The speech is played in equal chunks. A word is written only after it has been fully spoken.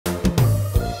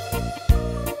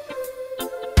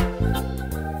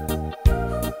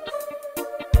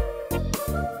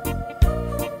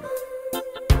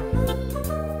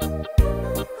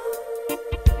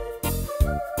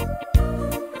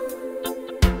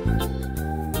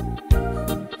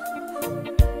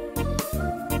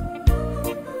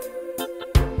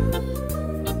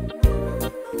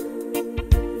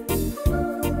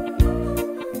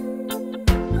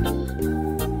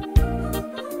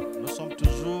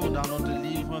toujours dans notre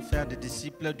livre Faire des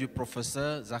disciples du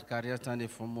professeur Zacharias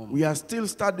Tanefomom. We are still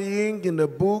studying in the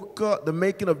book The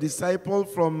Making of Disciples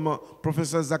from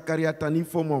Professor Zacharias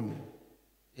Tanefomom.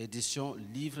 Édition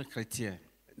Livre Chrétien.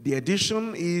 The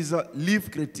edition is Livre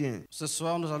Chrétien. Ce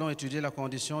soir, nous allons étudier la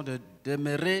condition de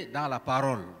demeurer dans la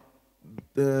parole.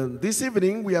 This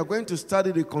evening, we are going to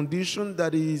study the condition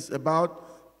that is about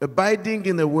abiding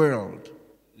in the world.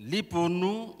 Lis pour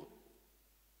nous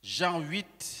Jean 8,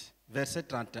 verset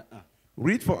 31.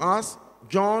 Read for us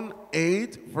John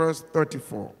 8, verse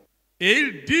 34. Et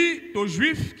il dit aux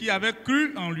Juifs qui avaient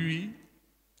cru en lui,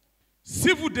 «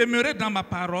 Si vous demeurez dans ma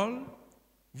parole,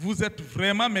 vous êtes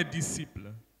vraiment mes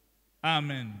disciples. »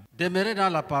 Amen. Demeurer dans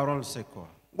la parole, c'est quoi?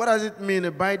 What does it mean,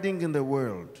 abiding in the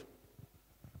world?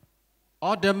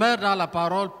 On demeure dans la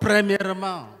parole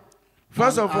premièrement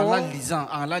First of en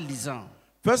all, la lisant.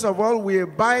 First of all, we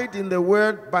abide in the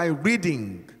word by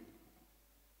reading.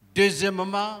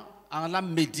 Deuxièmement, en la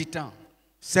méditant.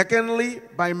 Secondly,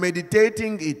 by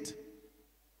meditating it.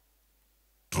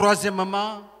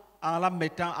 Troisièmement, en la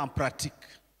mettant en pratique.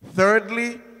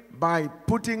 Thirdly, by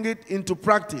putting it into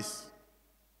practice.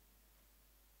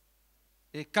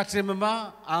 Et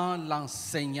quatrièmement, en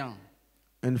l'enseignant.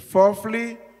 And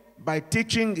fourthly, by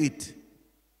teaching it.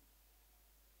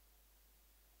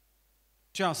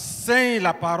 Tu enseignes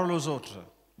la parole aux autres.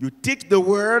 You teach the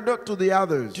word to the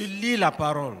others. Tu lis la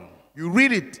parole. You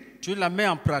read it. Tu la mets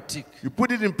en pratique. You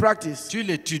put it in practice. Tu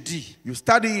l'étudies. You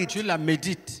study it. Tu la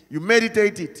médites. You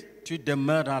meditate it. Tu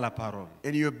demeures dans la parole.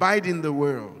 And you abide in the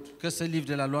world. Que ce livre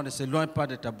de la loi ne s'éloigne pas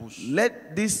de ta bouche.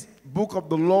 Let this book of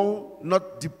the law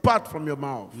not depart from your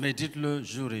mouth. Médite-le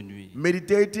jour et nuit.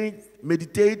 Meditate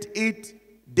it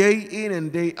day in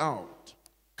and day out.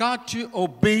 Quand tu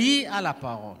obéis à la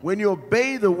parole, When you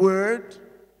obey the word,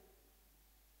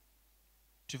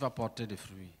 tu vas porter des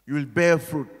fruits. you will bear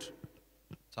fruit.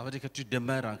 Ça veut dire que tu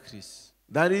demeures en Christ.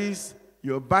 That is,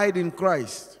 you abide in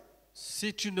Christ.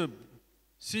 Si tu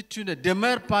ne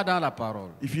demeures pas dans la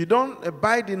parole, If you don't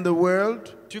abide in the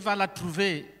world, tu vas la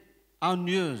trouver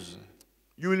ennuyeuse.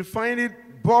 you will find it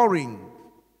boring.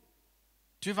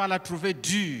 Tu vas la trouver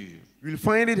dure. You will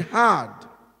find it hard.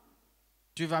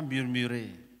 Tu vas murmurer.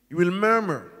 You will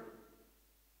murmur.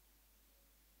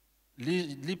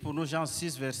 Lis pour nous Jean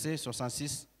 6, versets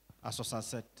 66 à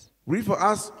 67. Read for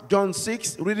us John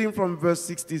 6, reading from verse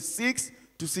 66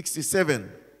 to 67.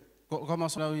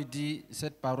 Commençons là où il dit,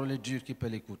 cette parole est dure, qui peut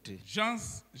l'écouter. Jean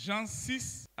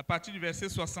 6, à partir du verset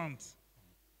 60.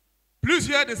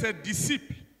 Plusieurs de ses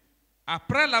disciples,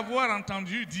 après l'avoir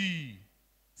entendu dire,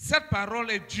 « Cette parole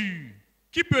est dure,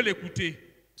 qui peut l'écouter ?»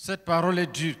 Cette parole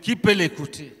est dure, qui peut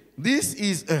l'écouter? This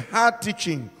is a hard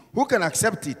teaching. Who can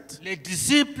accept it? Les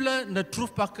disciples ne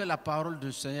trouvent pas que la parole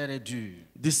du Seigneur est dure.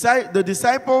 The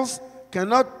disciples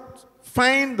cannot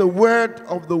find the word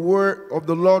of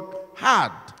the Lord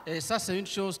hard. Et ça, c'est une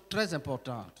chose très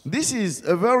importante. This is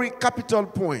a very capital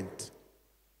point.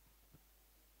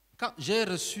 Quand j'ai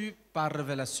reçu par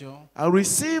révélation I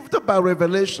received by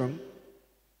revelation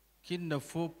qu'il ne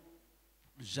faut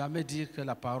jamais dire que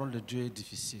la parole de Dieu est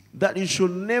difficile. that you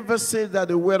should never say that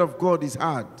the word of God is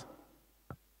hard.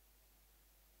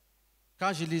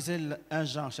 Quand je lisais 1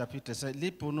 Jean chapitre 5,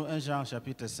 lis pour nous 1 Jean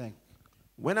chapitre 5.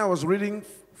 When I was reading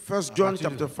 1 John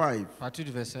chapter 5, À partir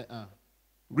du verset 1.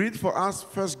 read for us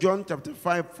 1 John chapter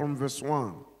 5 from verse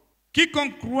 1.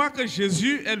 Quiconque croit que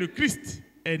Jésus est le Christ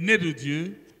est né de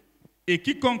Dieu, et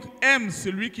quiconque aime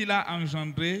celui qui l'a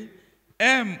engendré,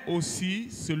 aime aussi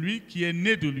celui qui est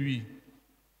né de lui.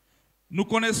 Nous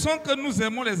connaissons que nous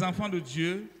aimons les enfants de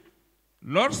Dieu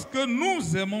lorsque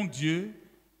nous aimons Dieu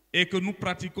et que nous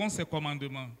pratiquons ses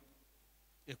commandements.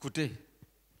 Écoutez.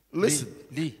 Listen,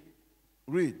 Lis.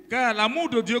 read. Car l'amour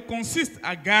de Dieu consiste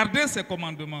à garder ses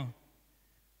commandements.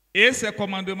 Et ses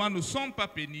commandements ne sont pas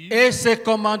pénibles. Et ses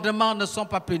commandements ne sont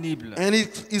pas pénibles. And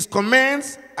his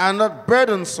commands are not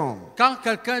burdensome. Quand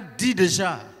quelqu'un dit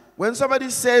déjà When somebody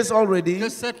says already que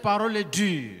cette parole est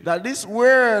dure, that this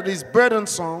word is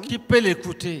burdensome, qui peut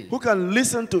l'écouter, who can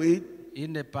listen to it?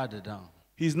 il n'est pas dedans.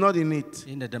 He's not in it.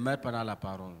 Il ne demeure pas dans la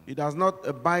parole. He does not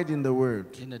abide in the word.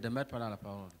 Il ne demeure pas dans la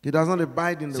parole. He does not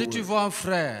abide in the Si tu word. vois un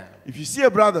frère If you see a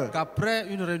brother, qu'après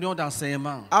une réunion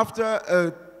d'enseignement, after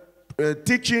a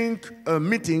teaching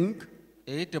meeting,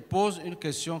 et il te pose une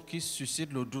question qui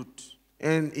suscite le doute,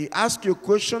 and he asks you a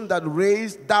question that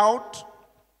raised doubt,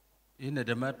 il ne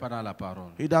demeure pas dans la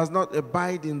parole. he does not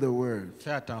abide in the word.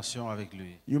 Fais attention avec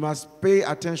lui. You must pay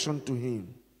attention to him.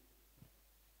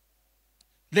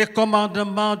 Les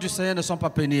commandements du Seigneur ne sont pas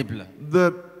pénibles.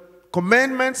 The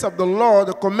commandments of the Lord,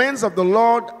 the commands of the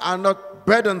Lord are not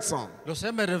burdensome. Le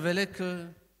Seigneur m'a révélé que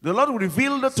The Lord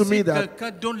revealed to me Si that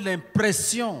quelqu'un donne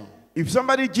l'impression if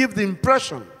somebody gives the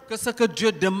impression que ce que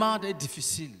Dieu demande est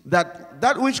difficile,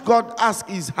 that which God asks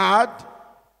is hard,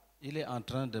 il est en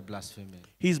train de blasphémer.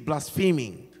 he's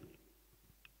blaspheming.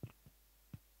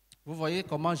 Vous voyez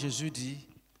comment Jésus dit,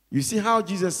 You see how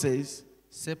Jesus says,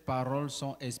 ces paroles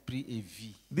sont esprit et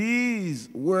vie. these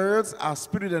words are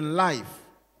spirit and life,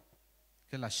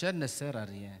 Que la chair ne sert à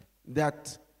rien,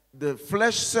 that the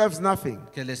flesh serves nothing.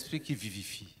 que l'esprit qui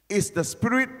vivifie. It's the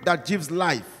spirit that gives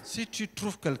life. Si tu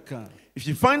trouves quelqu'un, If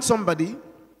you find somebody,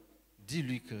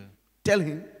 dis-lui que tell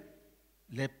him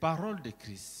les paroles de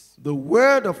Christ the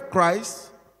word of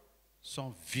Christ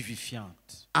sont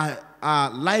vivifiantes.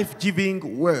 are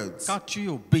life-giving words. Quand tu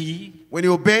obéis, When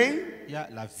you obey, il y a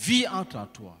la vie entre en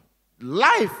toi.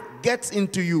 life gets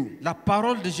into you. La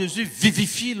parole de Jésus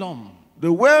vivifie l'homme. The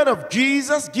word of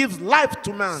Jesus gives life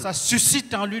to man. Ça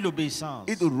suscite en lui l'obéissance.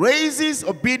 It raises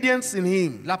obedience in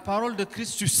him. La parole de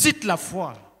Christ suscite la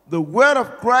foi. The word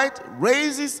of Christ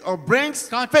raises or brings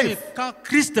faith. Quand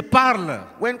Christ te parle,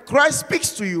 When Christ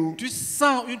speaks to you, tu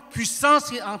sens une puissance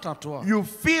qui entre en toi, you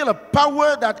feel a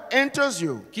power that enters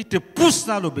you, qui te pousse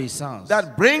dans l'obéissance.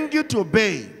 that brings you to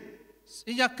obey.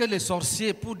 Il n'y a que les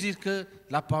sorciers pour dire que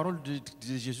la parole de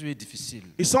Jésus est difficile.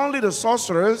 It's only the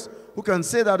sorcerers who can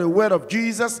say that the word of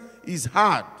Jesus is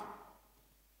hard.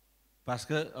 Parce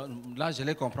que, là je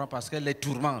les comprends, parce qu'elle les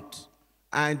tourmente.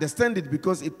 I understand it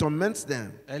because it torments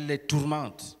them. Elle les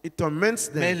tourmente. It torments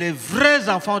Mais them. les vrais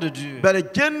enfants de Dieu, But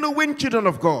the genuine children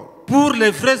of God, pour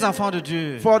les vrais enfants de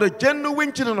Dieu, for the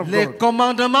genuine children of les God,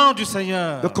 commandements du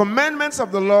Seigneur the commandments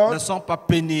of the ne Lord sont pas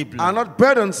pénibles. are not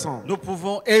burdensome. Nous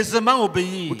pouvons aisément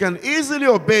obéir. We can easily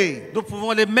obey. Nous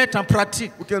pouvons les mettre en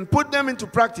pratique. We can put them into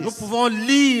Nous practice. pouvons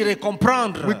lire et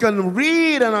comprendre. We can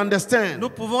read and understand. Nous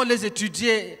pouvons les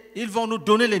étudier. Ils vont nous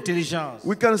donner l'intelligence.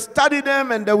 We can study them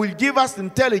and they will give us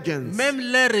intelligence. Même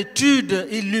leur étude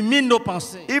illumine nos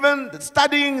pensées. Even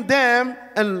studying them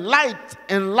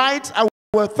enlights our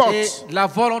Et thoughts. la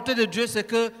volonté de Dieu, c'est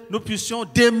que nous puissions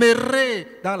demeurer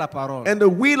dans la parole. And the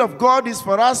will of God is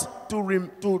for us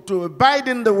to abide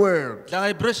in the word. Dans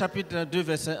Hébreux chapitre 2,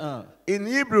 verset 1, In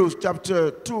Hebrews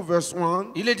chapter 2 verse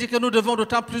 1, il est dit que nous devons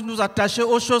d'autant plus nous attacher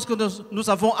aux choses que nous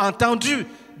avons entendues,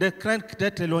 de crainte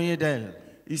d'être éloignés d'elles.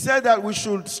 he said that we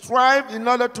should strive in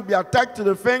order to be attached to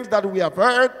the things that we have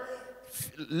heard,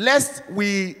 lest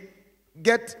we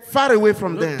get far away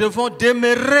from Nous them. devons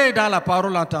demeurer dans la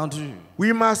parole entendue.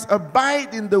 We must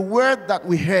abide in the word that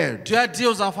we heard. Dieu a dit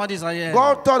aux enfants d'Israël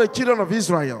God told the children of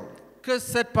Israel que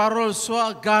cette parole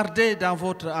soit gardée dans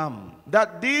votre âme.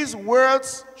 that these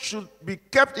words should be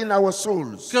kept in our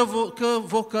souls. Que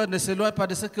vos cœurs ne s'éloignent pas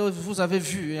de ce que vous avez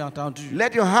vu et entendu.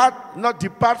 Let your heart not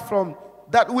depart from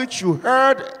that which you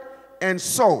heard and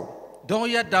saw. Donc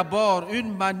il y a d'abord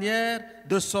une manière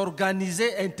de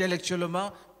s'organiser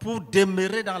intellectuellement pour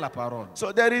demeurer dans la parole.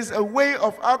 So there is a way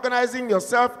of organizing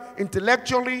yourself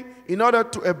intellectually in order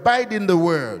to abide in the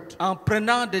word. En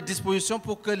prenant des dispositions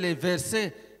pour que les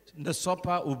versets ne soient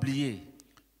pas oubliés.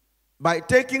 By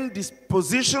taking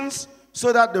dispositions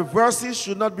so that the verses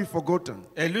should not be forgotten.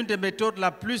 Et l'une des méthodes la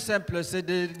plus simples, c'est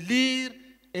de lire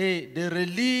et de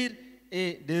relire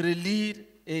et de relire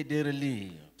et de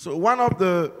relire. So one of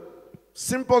the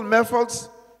simple methods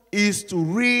is to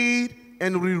read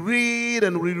and reread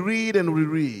and reread and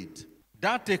reread.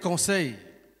 Dans tes conseils,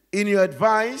 In your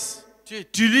advice, tu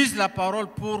utilises la parole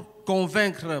pour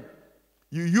convaincre,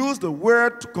 you use the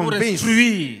word to pour convince,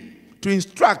 instruire. to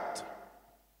instruct.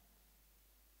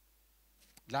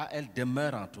 Là, elle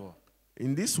demeure en toi.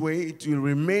 In this way, it will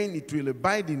remain, it will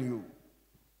abide in you.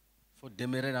 Il faut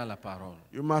demeurer dans la parole.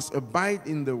 You must abide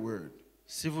in the word.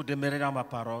 Si vous demeurez dans ma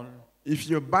parole, If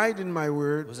you abide in my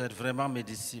word, vous êtes vraiment mes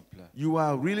disciples. you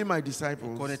are really my Vous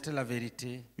disciples. connaissez la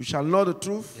vérité You shall know the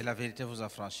truth, et la vérité vous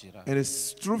affranchira. and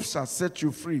the truth shall set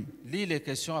you free. Lis les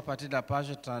questions à partir de la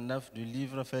page 39 du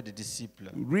livre Fait des disciples.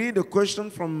 Read the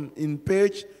question from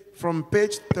page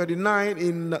 39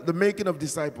 in The Making of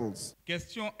Disciples.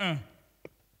 Question 1.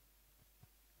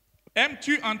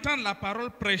 Aimes-tu entendre la parole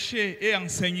prêchée et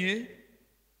enseignée?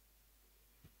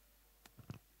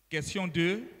 Question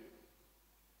 2.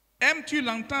 Aimes-tu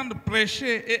l'entendre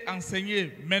prêcher et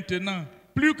enseigner maintenant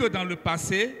plus que dans le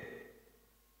passé?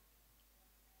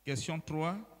 Question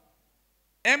 3.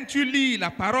 Aimes-tu lire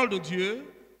la parole de Dieu?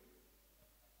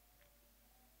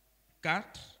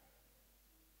 4.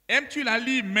 Aimes-tu la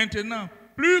lire maintenant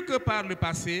plus que par le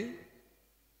passé?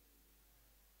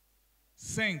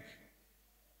 5.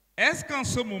 Est-ce qu'en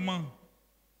ce moment,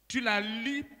 tu la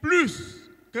lis plus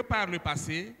que par le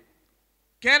passé?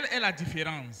 Quelle est la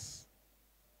différence?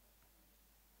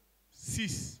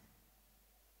 6.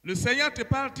 Le Seigneur te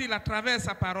parle-t-il à travers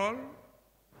sa parole?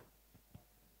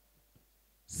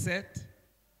 7.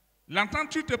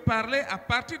 L'entends-tu te parler à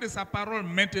partir de sa parole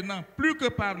maintenant, plus que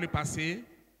par le passé?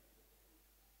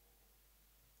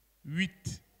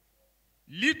 8.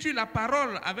 Lis-tu la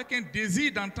parole avec un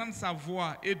désir d'entendre sa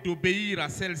voix et d'obéir à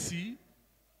celle-ci?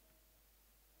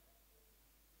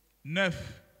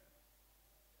 9.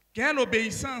 Quelle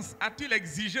obéissance a-t-il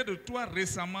exigé de toi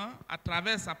récemment à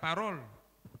travers sa parole?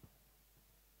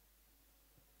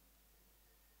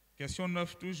 Question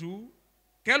 9 toujours.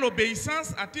 Quelle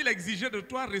obéissance a-t-il exigé de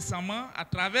toi récemment à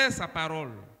travers sa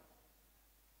parole?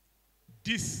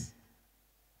 10.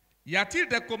 Y a-t-il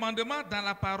des commandements dans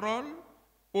la parole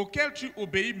auxquels tu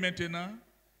obéis maintenant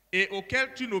et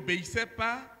auxquels tu n'obéissais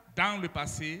pas dans le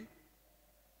passé?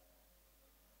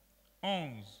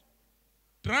 11.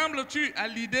 Trembles-tu à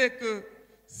l'idée que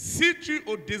si tu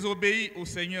désobéis au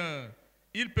Seigneur,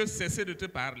 il peut cesser de te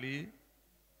parler?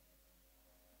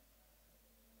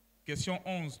 Question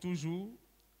 11 toujours.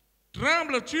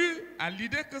 Trembles-tu à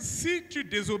l'idée que si tu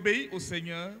désobéis au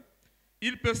Seigneur,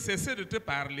 il peut cesser de te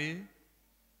parler?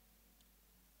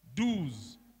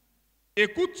 12.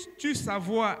 Écoutes-tu sa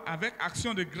voix avec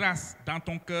action de grâce dans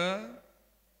ton cœur?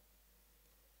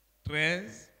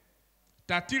 13.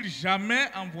 T'a-t-il jamais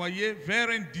envoyé vers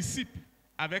un disciple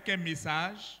avec un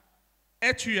message?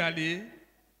 Es-tu allé?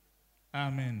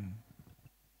 Amen.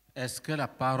 Est-ce que la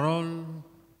parole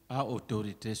a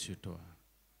autorité sur toi?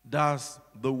 Does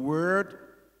the word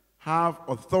have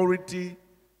authority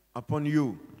upon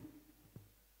you?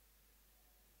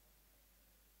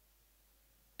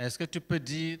 Est-ce que tu peux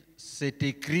dire, c'est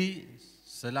écrit,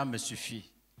 cela me suffit?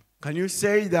 Can you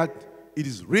say that it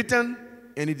is written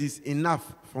and it is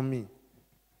enough for me?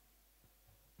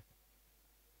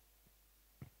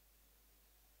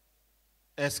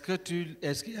 Est-ce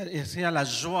qu'il y a la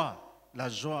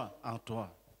joie en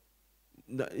toi?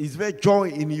 Is there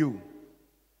joy in you?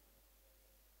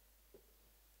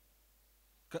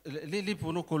 Lis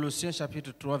pour nous Colossiens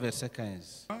chapitre 3, verset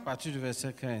 15. À partir du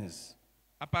verset 15.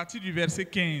 À partir du verset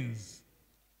 15.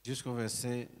 Jusqu'au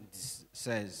verset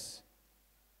 16.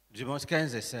 Du moins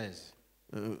 15 et 16.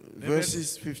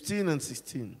 Verses 15 and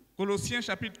 16. Colossiens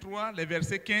chapitre 3, les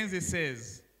versets 15 et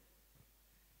 16.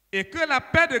 Et que la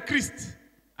paix de Christ,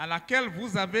 à laquelle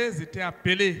vous avez été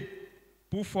appelés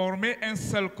pour former un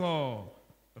seul corps,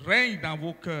 règne dans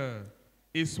vos cœurs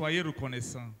et soyez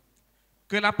reconnaissants.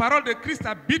 Que la parole de Christ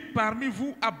habite parmi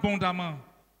vous abondamment.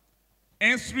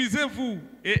 Instruisez-vous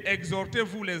et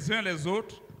exhortez-vous les uns les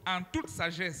autres en toute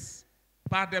sagesse,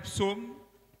 par des psaumes,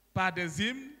 par des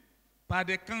hymnes, par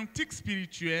des cantiques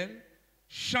spirituels,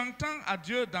 chantant à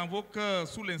Dieu dans vos cœurs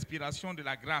sous l'inspiration de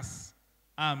la grâce.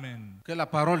 Amen. Que la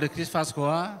parole de Christ fasse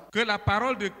quoi? Que la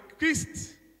parole de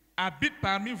Christ habite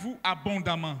parmi vous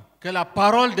abondamment. Que la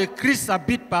parole de Christ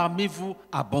habite parmi vous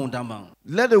abondamment.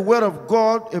 Let the word of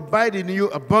God abide in you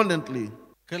abundantly.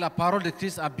 Que la parole de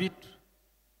Christ habite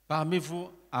parmi vous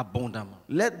abondamment.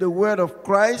 Let the word of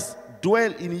Christ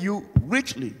dwell in you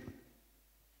richly.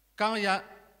 Quand il y a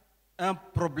un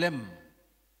problème,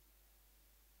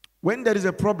 When there is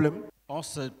a problem, on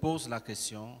se pose la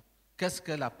question, qu'est-ce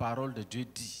que la parole de Dieu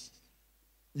dit?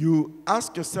 you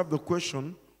ask yourself the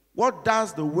question, what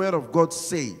does the word of God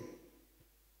say?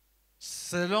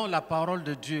 Selon la parole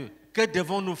de Dieu, que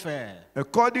devons-nous faire?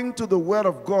 According to the word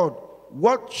of God,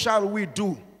 what shall we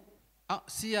do? Ah,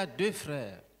 s'il y a deux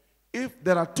frères If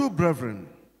there are two brethren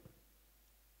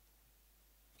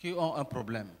qui ont un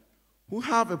problème, who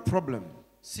have a problem,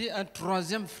 si un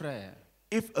troisième frère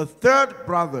if a third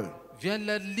brother vient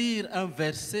leur lire un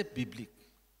verset biblique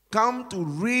come to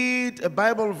read a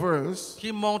Bible verse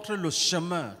qui montre le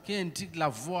chemin, qui indique la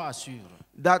voie à suivre,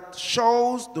 that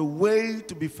shows the way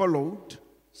to be followed,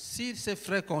 si ces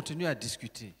frères continuent à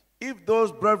discuter, if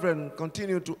those brethren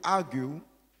continue to argue,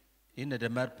 ils ne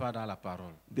demeurent pas dans la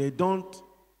parole. they don't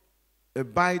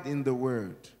abide in the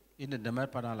word. Ils ne demeurent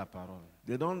pas dans la parole.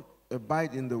 They don't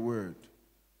abide in the word.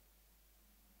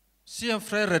 Si un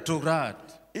frère rétrograde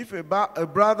If a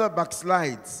brother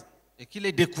backslides et qu'il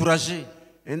est découragé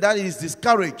and that he is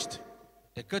discouraged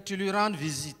et que tu lui rendes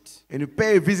visite, and you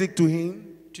pay a visit to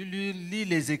him, tu lui lis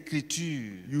les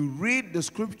Écritures, you read the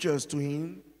scriptures to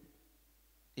him,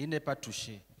 il n'est pas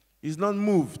touché. he's not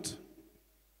moved.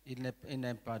 Il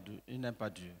n'aime pas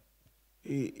Dieu.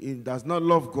 He does not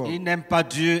love God. Il n'aime pas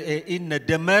Dieu et il ne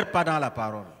demeure pas dans la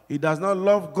parole. He does not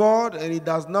love God and he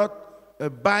does not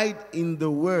abide in the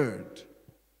word.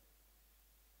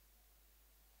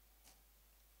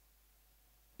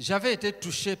 J'avais été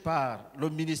touché par le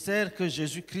ministère que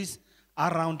Jésus-Christ a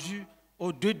rendu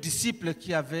aux deux disciples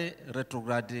qui avaient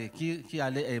rétrogradé, qui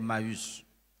allaient à Emmaüs.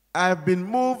 I've been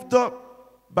moved up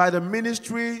by the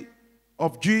ministry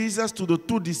of Jesus to the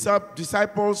two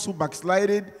disciples who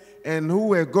backslided and who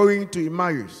were going to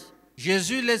Emmaus.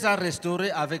 Jésus les a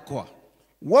restaurés avec quoi?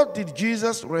 What did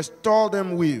Jesus restore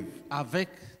them with? Avec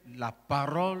la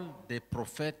parole des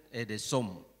prophètes et des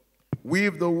psaumes.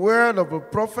 With the word of the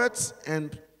prophets and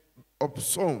of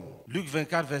psalm. Luc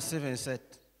 24, verset 27.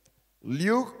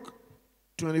 Luke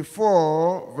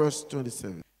 24, verse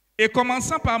 27. Et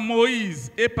commençant par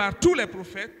Moïse et par tous les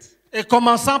prophètes, Et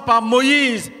commençant par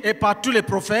Moïse et par tous les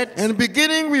prophètes, And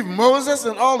beginning with Moses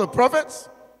and all the prophets,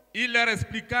 il leur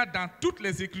expliqua dans toutes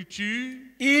les Écritures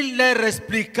il leur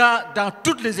expliqua dans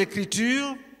toutes les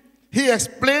Écritures he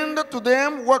explained to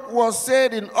them what was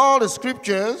said in all the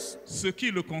scriptures ce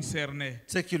qui le concernait.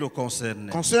 ce qui le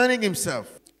concernait. concerning himself.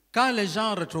 Quand les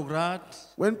gens rétrogradent,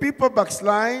 When people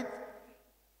backslide,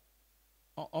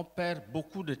 on perd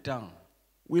beaucoup de temps.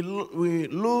 we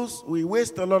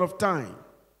waste a lot of time.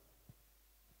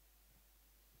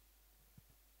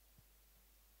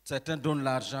 Certains donnent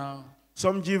l'argent,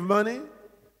 Some give money,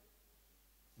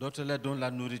 d'autres leur donnent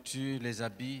la nourriture, les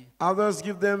habits, others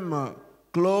give them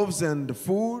clothes and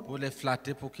food pour les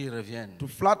flatter pour qu'ils reviennent. to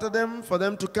flatter them, for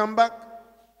them to come back.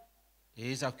 Et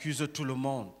ils accusent tout le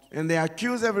monde. And they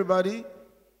accuse everybody,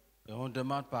 Et on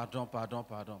demande pardon, pardon,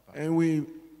 pardon, pardon. and we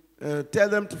tell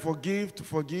them to forgive, to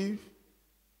forgive.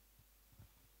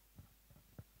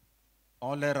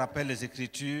 On leur rappelle les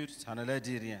Écritures, ça ne leur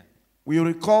dit rien. We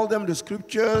recall them the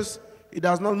scriptures, it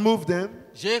does not move them.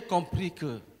 J'ai compris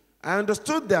que I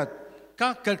understood that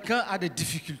quand quelqu'un a des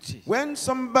difficultés, when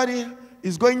somebody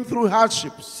is going through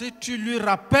hardships, si tu lui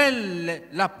rappelles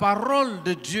la parole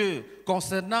de Dieu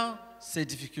concernant ses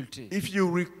difficultés, if you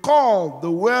recall the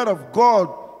word of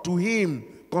God to him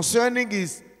concerning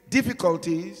his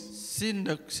difficulties, s'il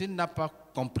n'a pas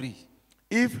compris,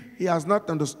 if he has not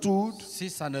understood, si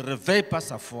ça ne réveille pas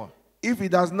sa foi, if he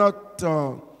does not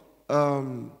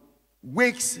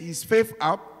wakes his faith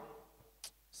up,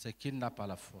 c'est qu'il n'a pas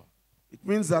la foi. it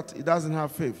means that he doesn't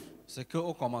have faith. C'est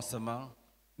qu'au commencement,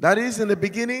 That is, in the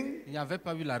beginning, il n'y avait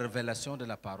pas eu la révélation de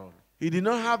la parole. he did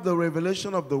not have the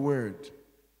revelation of the word.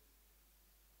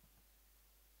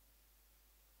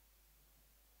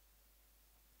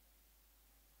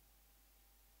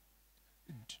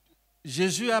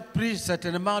 Jésus a pris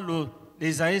certainement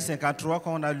l'Ésaïe 53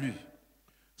 qu'on a lu.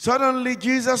 Suddenly,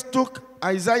 Jesus took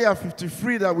Isaiah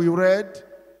 53 that we read.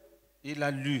 Il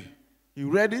a lu, He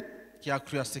read it. qui a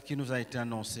cru à ce qui nous a été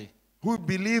annoncé, Who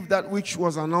believed that which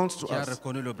was announced to qui a us?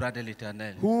 reconnu le bras de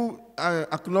l'Éternel. Who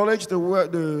acknowledged the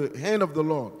word, the hand of the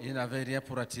Lord? Il n'avait rien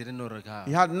pour attirer nos regards.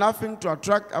 He had nothing to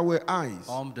attract our eyes.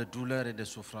 Homme de douleur et de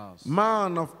souffrance.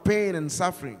 Man of pain and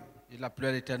suffering. Il a plu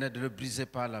à l'Éternel de le briser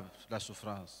par la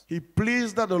souffrance. He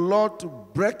pleased the Lord to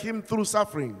break him through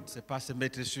suffering. C'est par ses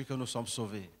maîtresses que nous sommes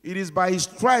sauvés, It is by his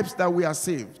stripes that we are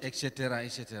saved, etc.,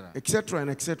 etc. etc. and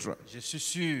etc. Je suis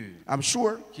sûr I'm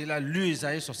sure qu'il a lu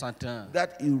Isaïe 61.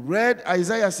 that he read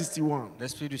Isaiah 61.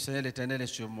 L'Esprit du Seigneur l'Éternel est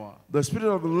sur moi. The Spirit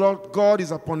of the Lord God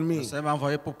is upon me. Le Seigneur m'a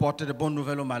envoyé pour porter de bonnes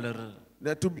nouvelles aux malheureux.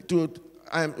 That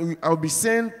I'll be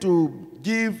sent to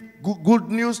give good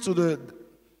news to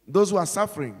those who are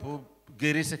suffering, Pour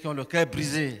guérir ceux qui ont le cœur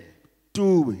brisé.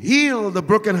 to heal the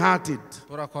brokenhearted,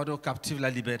 Pour accorder aux captifs la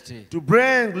liberté, to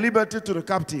bring liberty to the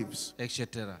captives,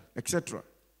 etc. etc.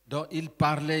 Donc il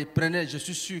parlait, il prenait, je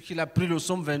suis sûr qu'il a pris le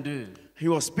psaume 22. He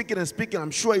was speaking and speaking.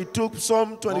 I'm sure he took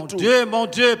Psalm 22. Mon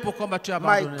Dieu, pourquoi m'as-tu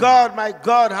abandonné? My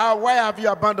God, why have you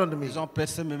abandoned me? Ils ont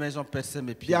percé mes mains, ils ont percé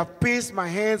mes They pieds. have pierced my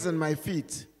hands and my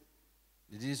feet.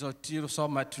 Ils ont tiré au sort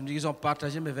ma tunique, ils ont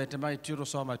partagé mes vêtements et tiré au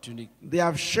sort ma tunique. They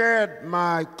have shared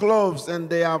my clothes and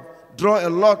they have drawn a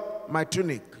lot my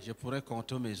tunic. Je pourrais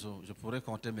compter mes os, je pourrais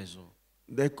compter mes os.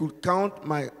 They could count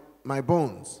my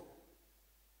bones.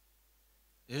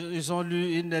 Ils ont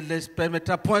lu, il ne les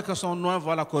permettra point que son nom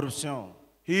voie la corruption.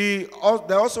 They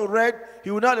also read,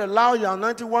 he will not allow your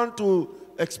anointed one to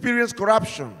experience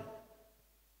corruption,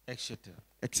 Etc.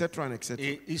 etc. and etc.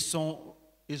 Et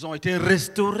ils ont été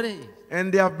restaurés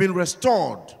And they have been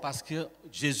restored parce que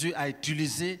Jésus a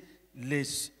utilisé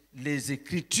les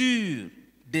écritures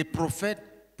des prophètes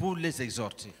pour les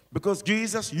exhorter. because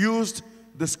Jesus used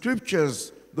the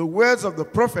scriptures, the words of the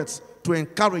prophets, to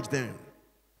encourage them.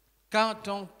 Quand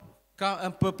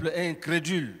un peuple est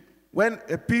incrédule, When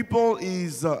a people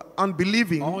is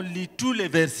unbelieving, on lit tous les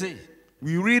versets,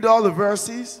 we read all the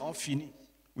verses, on finit.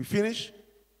 we finish,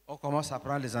 On commence à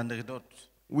prendre les anecdotes.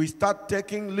 we start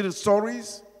taking little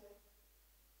stories,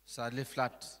 Ça les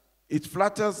flatte it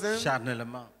flatters them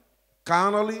charnellement.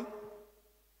 carnally,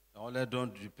 On leur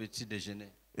donne du petit déjeuner.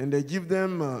 and they give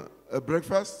them a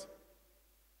breakfast,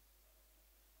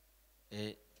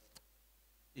 Et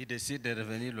Ils décident de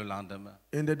revenir le lendemain.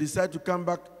 And they decide to come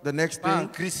back the next Pas en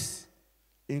day Christ,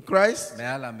 in Christ, mais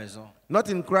à la maison, not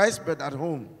in Christ, but at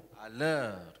home, à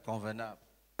l'heure convenable,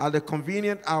 at the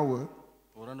convenient hour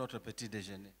pour un autre petit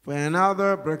déjeuner, for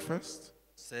another breakfast,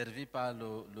 servi par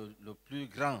le plus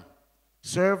grand.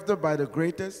 served by the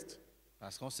greatest,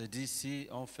 Parce qu'on se dit, si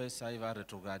on fait ça, il va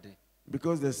rétrograder.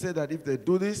 because they say that if they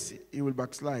do this, he will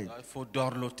backslide. Alors, il faut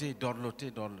dorloter,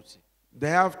 dorloter, dorloter. They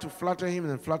have to flatter him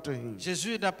and flatter him.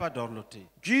 Jésus n'a pas dorloté.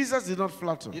 Jesus did not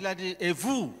flatter. Il a dit, et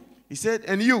vous, He said,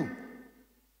 and you,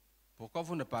 pourquoi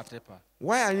vous ne partez pas?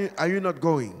 why are you not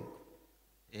going?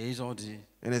 Et ils ont dit,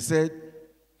 And they said,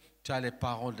 tu as les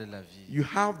paroles de la vie. you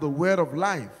have the word of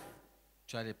life.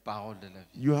 Tu as les paroles de la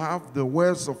vie. You have the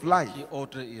words of life. Qui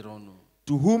autres irons-nous?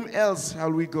 To whom else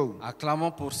shall we go?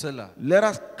 Acclamons pour cela. Let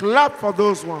us clap for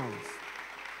those ones.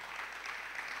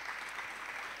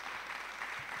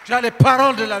 Tu as les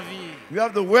paroles de la vie. You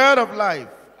have the word of life.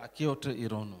 À qui autres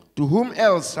irons-nous? To whom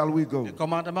else shall we go? Les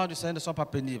commandements du Seigneur ne sont pas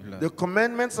pénibles. The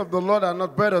commandments of the Lord are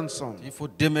not burdensome. Il faut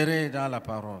demeurer dans la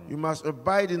parole. You must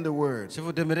abide in the word. Si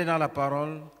vous demeurez dans la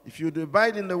parole, If you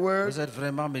abide in the word, vous êtes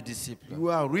vraiment mes disciples. you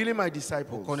are really my Vous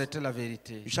disciples. connaissez la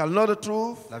vérité. You shall know the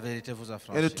truth, La vérité vous and the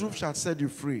affranchira. truth shall set you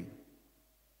free.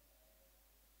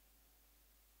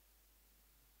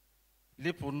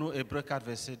 Lis pour nous Hébreux 4,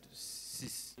 verset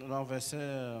 6. Non, verset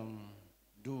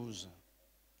 12.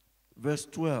 Verse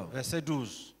 12. Verset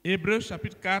 12. Hébreux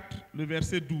chapitre 4, le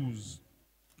verset 12.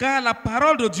 Car la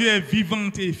parole de Dieu est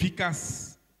vivante et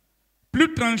efficace,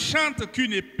 plus tranchante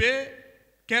qu'une épée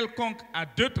quelconque à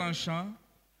deux tranchants,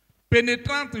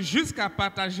 pénétrante jusqu'à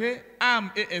partager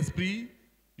âme et esprit,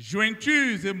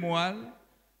 jointures et moelle,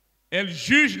 elle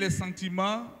juge les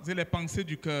sentiments et les pensées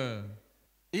du cœur.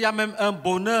 Il y a même un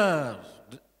bonheur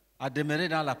à demeurer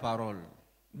dans la parole.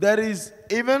 There is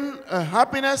even a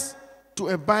happiness to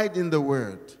abide in the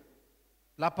word.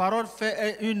 La parole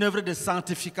fait une œuvre de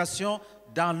sanctification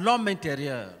dans l'homme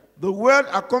intérieur. The word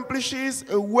accomplishes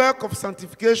a work of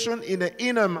sanctification in the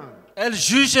inner man. Elle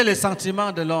juge les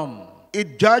sentiments de l'homme.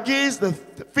 It judges the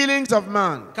feelings of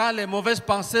man. Quand les mauvaises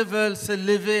pensées veulent se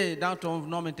lever dans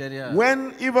ton homme intérieur,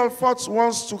 When evil thoughts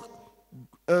wants to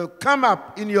come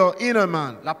up in your inner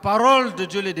man, la parole de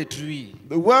Dieu les détruit.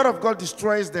 the word of God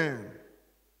destroys them.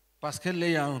 Parce qu'elle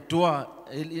est en toi,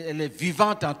 elle est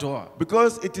vivante en toi.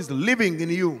 Because it is living in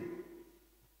you.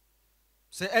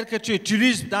 C'est elle que tu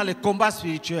utilises dans les combats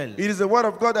spirituels. It is the word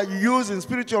of God that you use in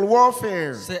spiritual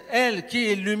warfare. C'est elle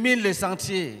qui illumine les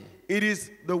sentiers. It is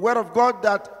the word of God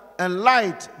that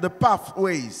enlightens the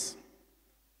pathways.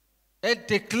 Elle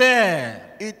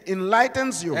t'éclaire. It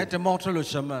enlightens you. Elle te montre le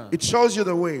chemin. It shows you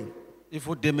the way. Il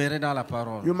faut demeurer dans la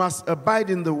parole. You must abide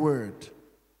in the word.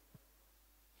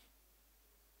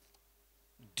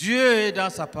 Dieu est dans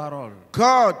sa parole.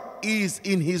 God is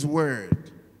in his word.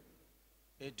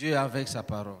 Et Dieu est avec sa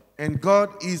parole. And God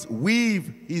is with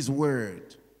his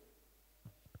word.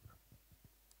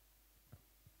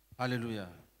 Alléluia.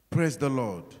 Praise the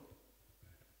Lord.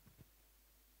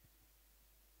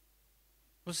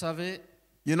 Vous savez,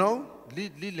 You know,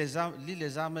 lis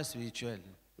les armes spirituelles.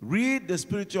 read the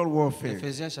spiritual warfare.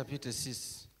 Éphésiens chapitre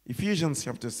 6. Ephesians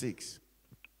chapter 6,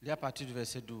 Lis à partir du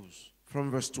verset 12.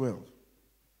 from verse 12.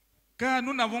 Car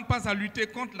nous n'avons pas à lutter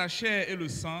contre la chair et le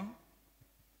sang,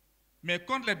 mais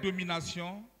contre les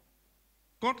dominations,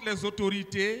 contre les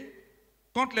autorités,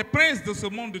 contre les princes de ce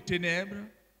monde de ténèbres,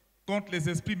 contre les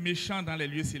esprits méchants dans les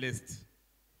lieux célestes.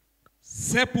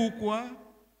 C'est pourquoi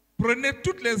prenez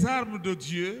toutes les armes de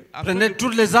Dieu Prenez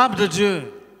toutes les armes de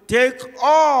Dieu Take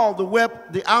all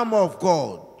the armor of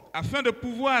God, afin de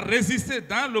pouvoir résister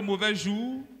dans le mauvais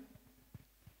jour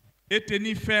et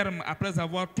tenir ferme après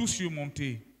avoir tout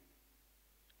surmonté.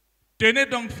 Tenez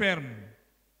donc ferme.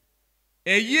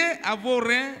 Ayez à vos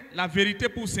reins la vérité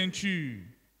pour ceinture.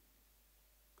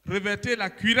 Revêtez la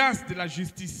cuirasse de la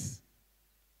justice.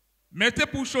 Mettez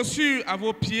pour chaussure à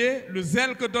vos pieds le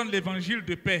zèle que donne l'évangile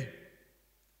de paix.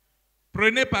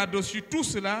 Prenez par-dessus tout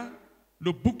cela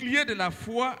le bouclier de la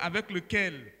foi avec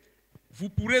lequel vous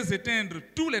pourrez éteindre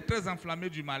tous les traits enflammés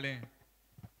du malin.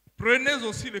 Prenez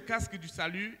aussi le casque du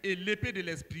salut et l'épée de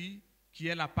l'esprit qui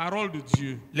est la parole de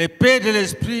Dieu. L'épée de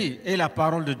l'esprit est la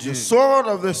parole de Dieu. the sword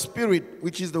of the Spirit,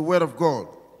 which is the word of God.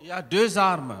 Il y a deux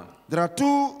armes There are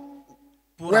two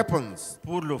weapons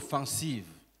pour l'offensive,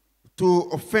 to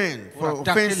offend, pour for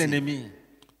attaquer offensive, l'ennemi.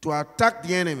 to attack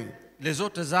the enemy. Les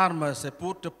autres armes, c'est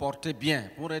pour te porter bien,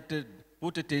 pour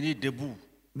te tenir debout.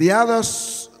 The other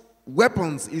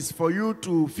weapons is for you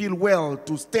to feel well,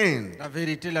 to stand. La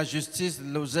vérité, la justice,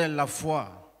 le zèle, la foi,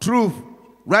 Truth,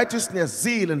 righteousness,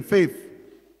 zeal, and faith,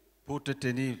 pour te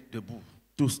tenir debout,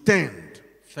 to stand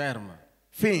ferme.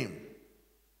 theme.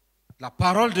 La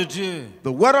parole de Dieu The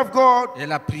word of God et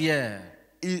la prière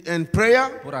and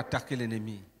prayer pour attaquer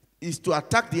l'ennemi. is to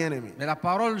attack the enemy. Mais la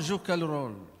parole joue quel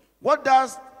rôle? What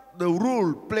is the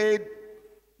role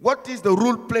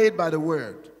played by the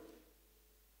word?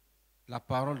 La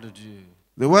parole de Dieu,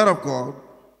 The word of God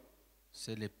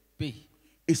c'est l'épée.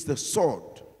 is the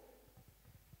sword.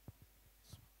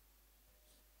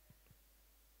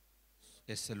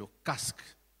 Et c'est le casque.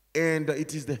 And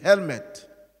it is the helmet.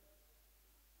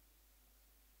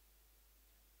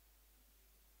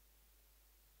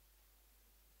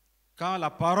 Quand la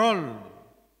parole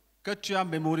que tu as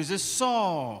mémorisée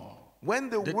sort When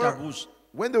the de ta word, bouche,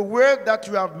 when the word that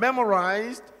you have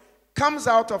memorized comes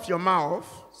out of your mouth,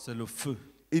 c'est le feu.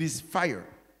 it is fire.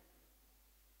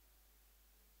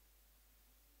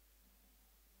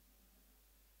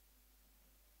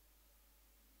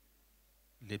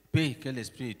 L'épée que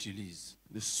l'esprit utilise.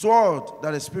 The sword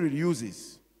that the Spirit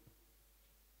uses.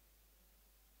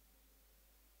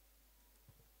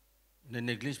 Ne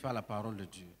néglige pas la parole de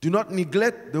Dieu. Do not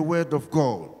neglect the word of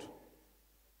God.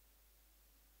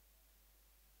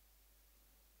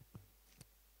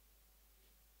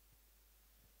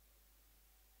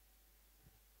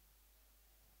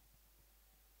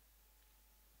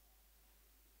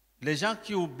 Les gens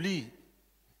qui oublient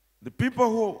The people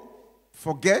who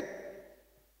forget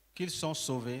qu'ils sont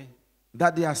sauvés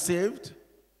that they are saved,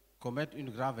 commettent une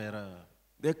grave erreur.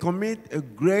 they commit a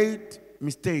great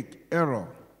mistake, error.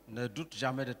 Ne doute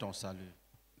jamais de ton salut.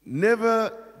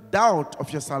 Never doubt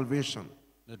of your salvation.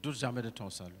 Ne doute jamais de ton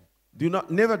salut.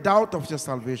 Never doubt of your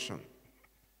salvation.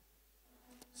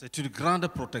 C'est une grande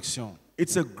protection.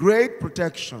 It's a great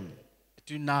protection.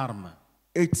 C'est une arme.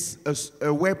 It's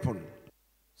a weapon.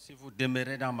 Si vous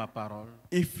demeurez dans ma parole,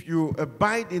 If you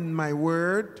abide in my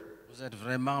word, vous êtes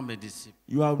vraiment mes disciples.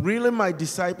 you are really my Vous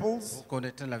disciples.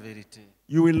 connaîtrez la vérité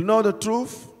You will know the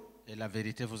truth, et la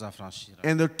vérité vous affranchira.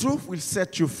 and the truth will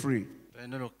set you free.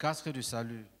 Prenez le casque du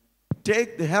salut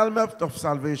Take the helmet of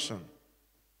salvation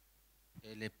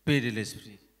et l'épée de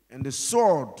l'esprit, and the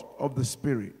sword of the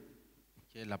Spirit,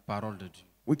 qui est la parole de Dieu.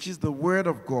 which is the word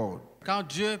of God. Quand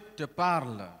Dieu te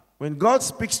parle, When God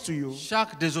speaks to you,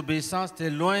 chaque désobéissance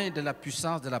t'éloigne de la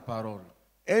puissance de la parole.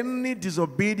 any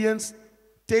disobedience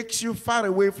takes you far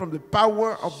away from the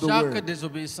power of the Chaque word.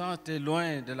 désobéissance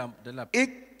t'éloigne de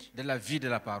la vie de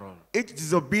la parole. Each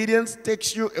disobedience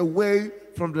takes you away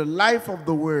from the life of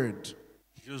the word.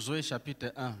 Josué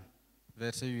chapitre 1,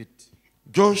 verset 8.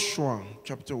 Joshua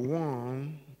chapter 1,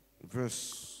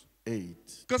 verse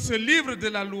 8. Que ce livre de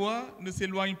la loi ne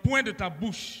s'éloigne point de ta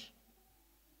bouche.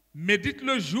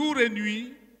 Médite-le jour et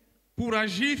nuit pour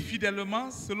agir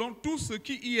fidèlement selon tout ce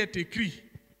qui y est écrit.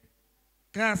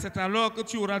 Car c'est alors que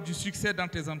tu auras du succès dans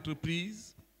tes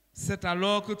entreprises. C'est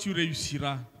alors que tu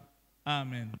réussiras.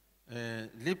 Amen.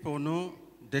 Lis pour nous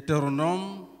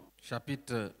Deutéronome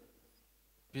chapitre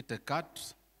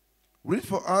 4, Read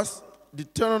for us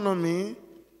Deuteronomy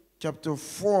chapter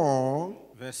 4,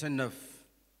 verset 9.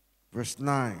 verse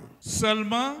 9.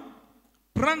 Seulement,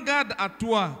 prends garde à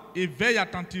toi et veille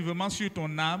attentivement sur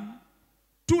ton âme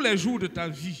tous les jours de ta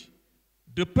vie,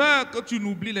 de peur que tu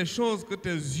n'oublies les choses que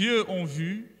tes yeux ont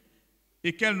vues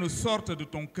et qu'elles ne sortent de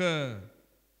ton cœur.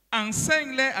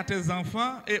 Enseigne-les à tes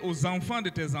enfants et aux enfants de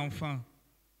tes enfants.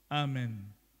 Amen.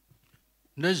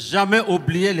 Ne jamais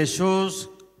oublier les choses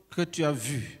que tu as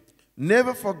vues.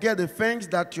 Never forget the things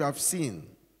that you have seen.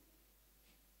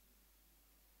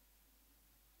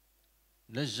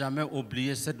 Ne jamais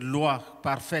oublier cette loi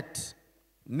parfaite.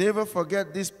 Never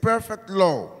forget this perfect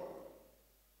law.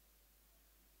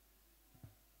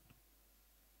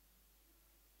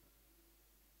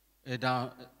 Et dans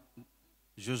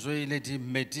Josué, il est dit,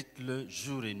 médite-le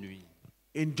jour et nuit.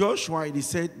 In Joshua, it is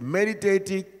said, meditate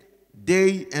it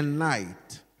day and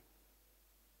night.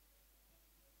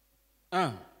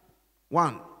 1.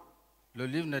 1. Le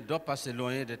livre ne doit pas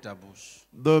s'éloigner de ta bouche.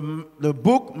 The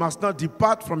book must not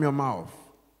depart from your mouth.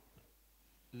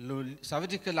 Ça veut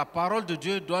dire que la parole de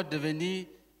Dieu doit devenir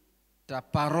ta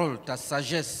parole, ta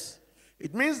sagesse.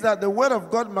 It means that the word of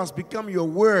God must become your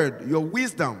word, your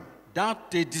wisdom. Dans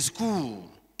tes discours,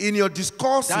 In your dans tes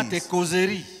discourses,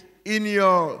 causeries, in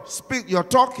your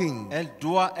talking, elle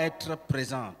doit être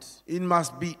présente. it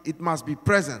must be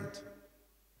present.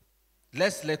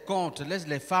 Laisse les contes, laisse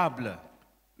les fables.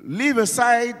 Leave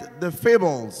aside the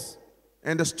fables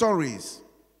and the stories.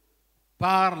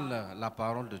 Parle la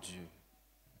parole de Dieu.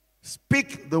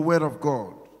 Speak the word of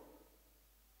God.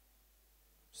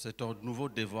 C'est ton nouveau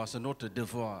devoir, c'est notre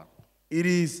devoir. It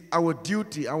is our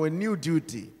duty, our new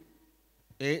duty.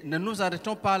 Et ne nous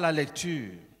arrêtons pas à la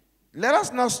lecture. Let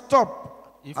us not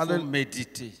stop Il at faut the,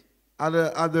 méditer.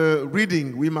 at the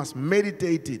reading, we must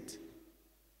meditate it.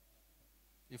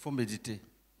 Il faut méditer.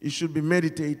 It should be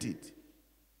meditated.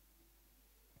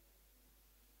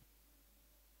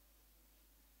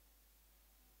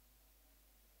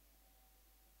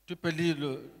 Tu peux lire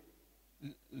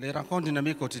les rencontres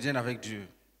dynamiques quotidiennes avec Dieu.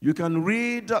 You can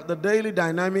read the daily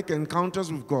dynamic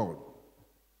encounters with God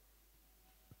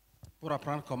Pour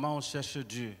apprendre comment on cherche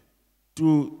Dieu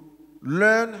to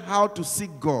learn how to seek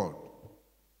God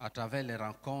à travers les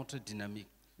rencontres dynamiques.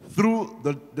 through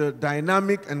the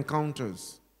dynamic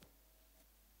encounters.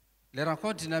 Les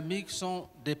rencontres dynamiques sont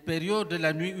des périodes de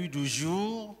la nuit ou du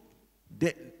jour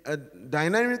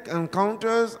Dynamic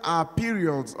encounters are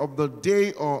periods of the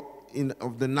day or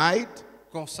of the night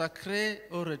consacrées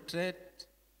aux retraites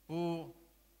pour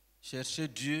chercher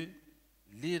Dieu,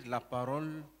 lire la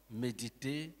parole,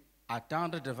 méditer,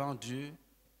 attendre devant Dieu,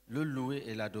 le louer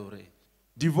et l'adorer.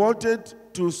 devoted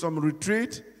to some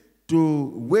retreat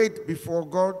to wait before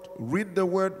God, read the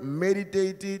word,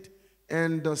 meditate it,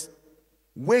 and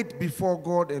wait before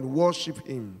God and worship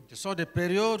Him. Ce sont des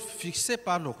périodes fixées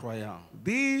par le croyant.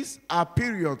 These are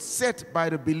periods set by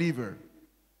the believer.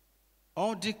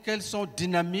 On dit qu'elles sont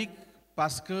dynamiques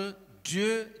parce que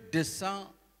Dieu descend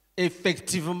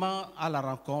effectivement à la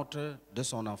rencontre de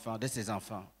son enfant, de ses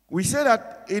enfants. We say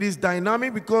that it is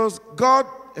dynamic because God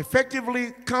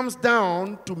effectively comes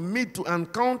down to meet, to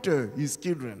encounter His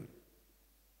children.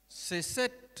 C'est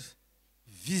cette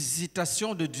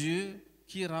visitation de Dieu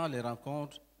qui rend les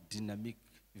rencontres dynamiques,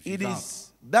 It vivantes.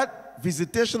 is that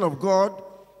visitation of God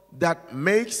that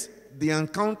makes the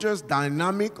encounters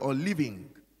dynamic or living.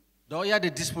 Donc il y a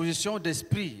des dispositions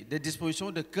d'esprit, des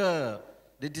dispositions de cœur,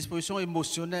 des dispositions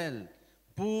émotionnelles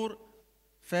pour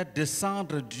faire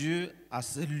descendre Dieu à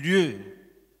ce lieu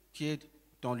qui est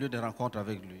ton lieu de rencontre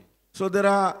avec lui. So there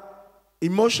are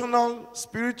emotional,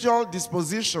 spiritual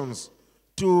dispositions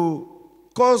to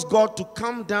cause God to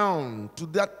come down to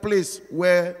that place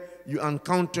where you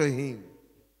encounter Him.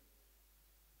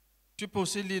 Tu peux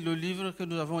aussi lire le livre que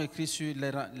nous avons écrit sur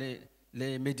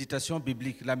les méditations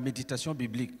bibliques, la méditation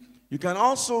biblique. You can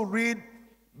also read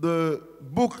the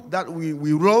book that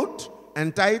we wrote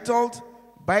entitled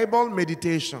Bible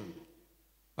Meditation.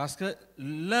 Parce que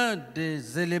l'un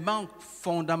des éléments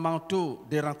fondamentaux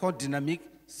des rencontres dynamiques,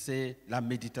 c'est la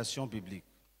méditation biblique.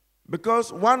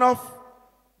 Because one of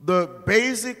the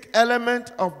basic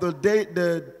element of the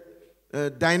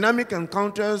dynamic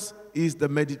encounters is the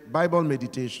Bible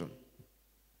meditation.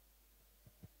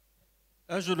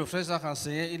 Un jour, le frère Jacques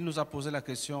enseignait, il nous a posé la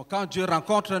question, quand Dieu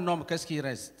rencontre un homme, qu'est-ce qui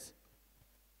reste?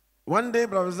 One day,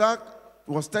 Brother Zach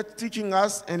was teaching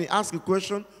us, and he asked a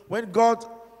question: when God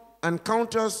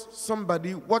encounters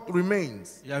somebody, what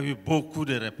remains? Il y a eu beaucoup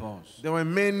de réponses. There were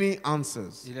many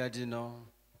answers. Il a dit non,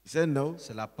 He said, no,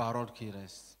 c'est la parole qui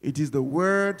reste. it is the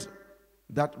word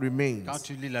that remains. Quand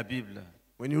tu lis la Bible,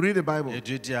 When you read the Bible, et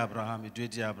Dieu dit à Abraham, et Dieu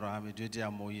dit à Abraham, et Dieu dit à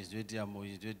Moïse, Dieu dit à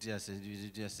Moïse, Dieu dit à celui, Dieu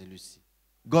dit à celui-ci.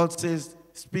 God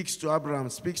speaks to Abraham,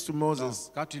 speaks to Non,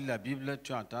 Moses. quand tu lis la Bible,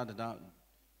 tu entends dedans,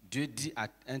 Dieu dit à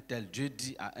un tel, Dieu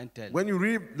dit à un tel. When you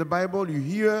read the Bible,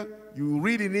 you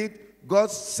read in it, God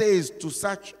says to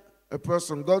such a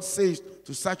person, God says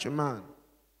to such a man.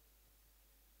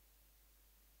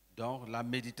 Donc la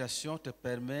méditation te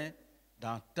permet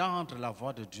d'entendre la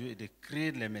voix de Dieu et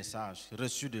d'écrire les messages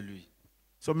reçus de lui.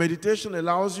 So meditation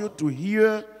allows you to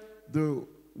hear the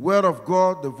word of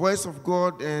God, the voice of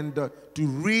God, and to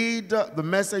read the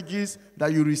messages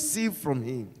that you receive from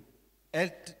Him.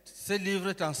 Ce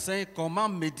livre t'enseigne comment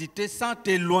méditer sans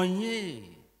t'éloigner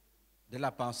de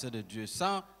la pensée de Dieu,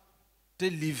 sans te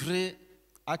livrer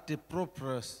à ta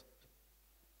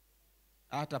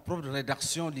propre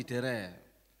rédaction littéraire.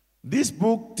 This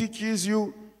book teaches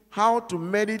you how to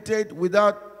meditate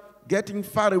without getting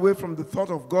far away from the thought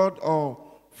of God or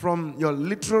from your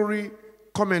literary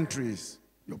commentaries,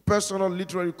 your personal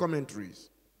literary commentaries.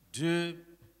 Tu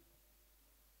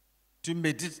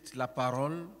médites la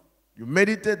parole, You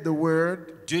meditate the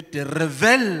word. Dieu te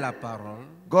révèle la parole,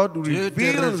 God Dieu te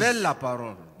révèle reveals, la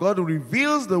parole. God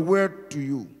reveals the word to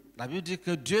you. La Bible dit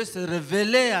que Dieu s'est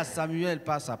révélé à Samuel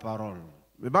par sa parole.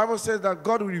 The Bible says that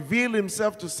God revealed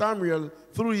Himself to Samuel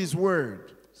through His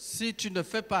word. Si tu ne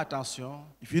fais pas attention,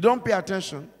 If you don't pay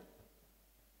attention,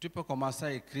 tu peux commencer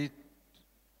à écrire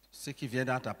ce qui vient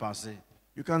dans ta pensée.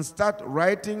 you can start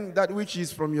writing that which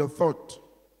is from your thought.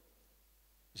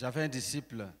 J'avais un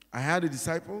disciple, I had a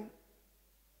disciple.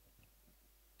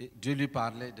 et Dieu lui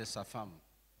parlait de sa femme.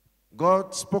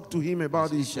 God spoke to him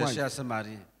about Il his cherchait à wife. se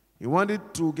marier. He wanted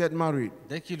to get married.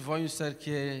 Dès qu'il voit une sœur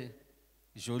qui est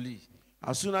jolie,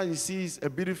 As soon as he sees a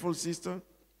beautiful sister,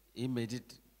 il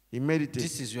médite. He meditates.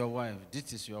 This is your wife,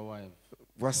 this is your wife.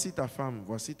 Voici ta femme,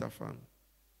 voici ta femme.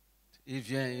 Il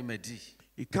vient, il me dit.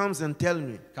 He comes and tells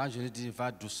me. Quand je lui dis,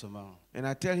 va doucement. And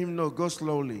I tell him, no, go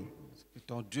slowly.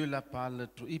 Ton Dieu là parle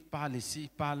trop. Il parle ici, il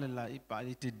parle là, il parle.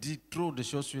 Il te dit trop de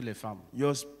choses sur les femmes.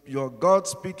 Your God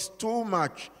speaks too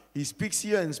much. He speaks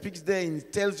here and speaks there and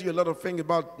tells you a lot of things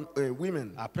about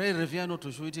women. Après, il revient un autre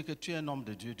jour, il dit que tu es un homme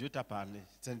de Dieu. Dieu t'a parlé.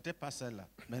 Ce n'était pas celle-là.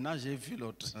 Maintenant, j'ai vu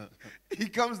l'autre.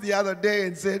 He comes the other day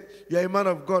and said, you're a man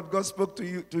of God. God spoke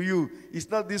to you. It's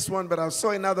not this one, but I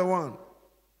saw another one.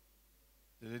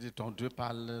 Je lui ai dit, ton Dieu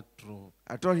parle trop.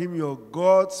 I told him, your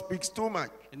God speaks too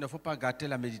much. Il ne faut pas gâter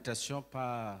la méditation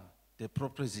par tes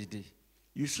propres idées.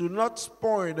 You should not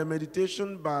spoil the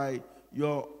meditation by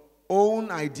your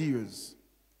own ideas.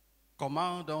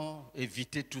 Comment donc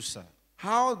éviter tout ça?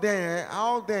 How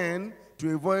then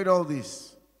to avoid all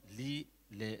this? Lis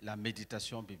la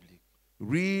méditation biblique.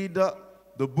 Read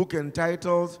the book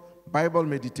entitled Bible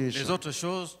Meditation. Les autres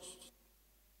choses,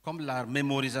 comme la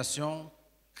mémorisation,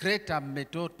 crée ta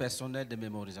méthode personnelle de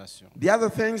mémorisation. The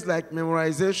other things like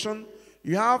memorization,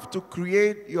 you have to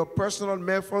create your personal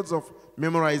methods of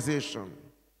memorization.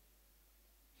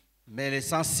 Mais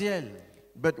l'essentiel,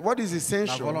 But what is la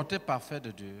essential, volonté parfaite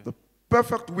de Dieu, the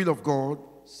perfect will of God,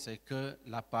 c'est que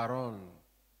la parole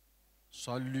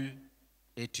soit lue,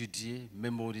 étudiée,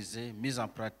 mémorisée, mise en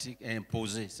pratique et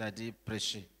imposée, c'est-à-dire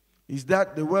prêchée. is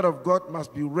that the word of God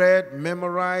must be read,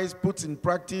 memorized, put in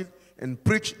practice, and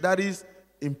preached, that is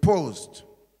imposed.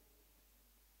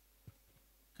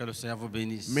 Que le Seigneur vous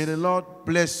bénisse. May the Lord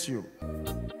bless you.